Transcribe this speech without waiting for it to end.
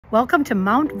Welcome to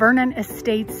Mount Vernon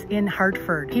Estates in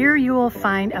Hartford. Here you will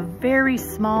find a very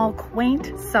small,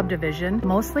 quaint subdivision,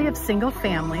 mostly of single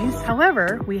families.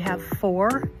 However, we have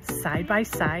 4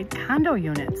 side-by-side condo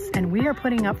units, and we are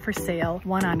putting up for sale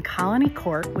one on Colony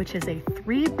Court, which is a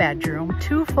 3-bedroom,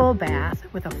 2 full bath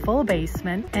with a full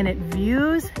basement, and it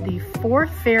views the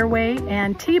 4th fairway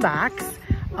and tee box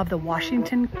of the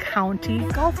Washington County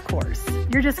Golf Course.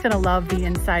 You're just gonna love the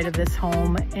inside of this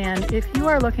home, and if you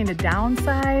are looking to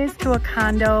downsize to a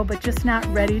condo but just not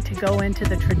ready to go into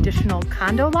the traditional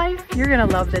condo life, you're gonna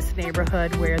love this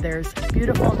neighborhood where there's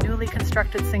beautiful newly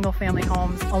constructed single-family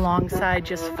homes alongside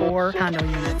just 4 condo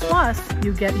units. Plus,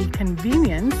 you get the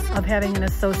convenience of having an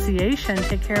association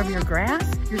take care of your grass,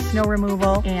 your snow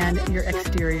removal, and your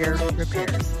exterior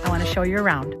repairs. I wanna show you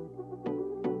around.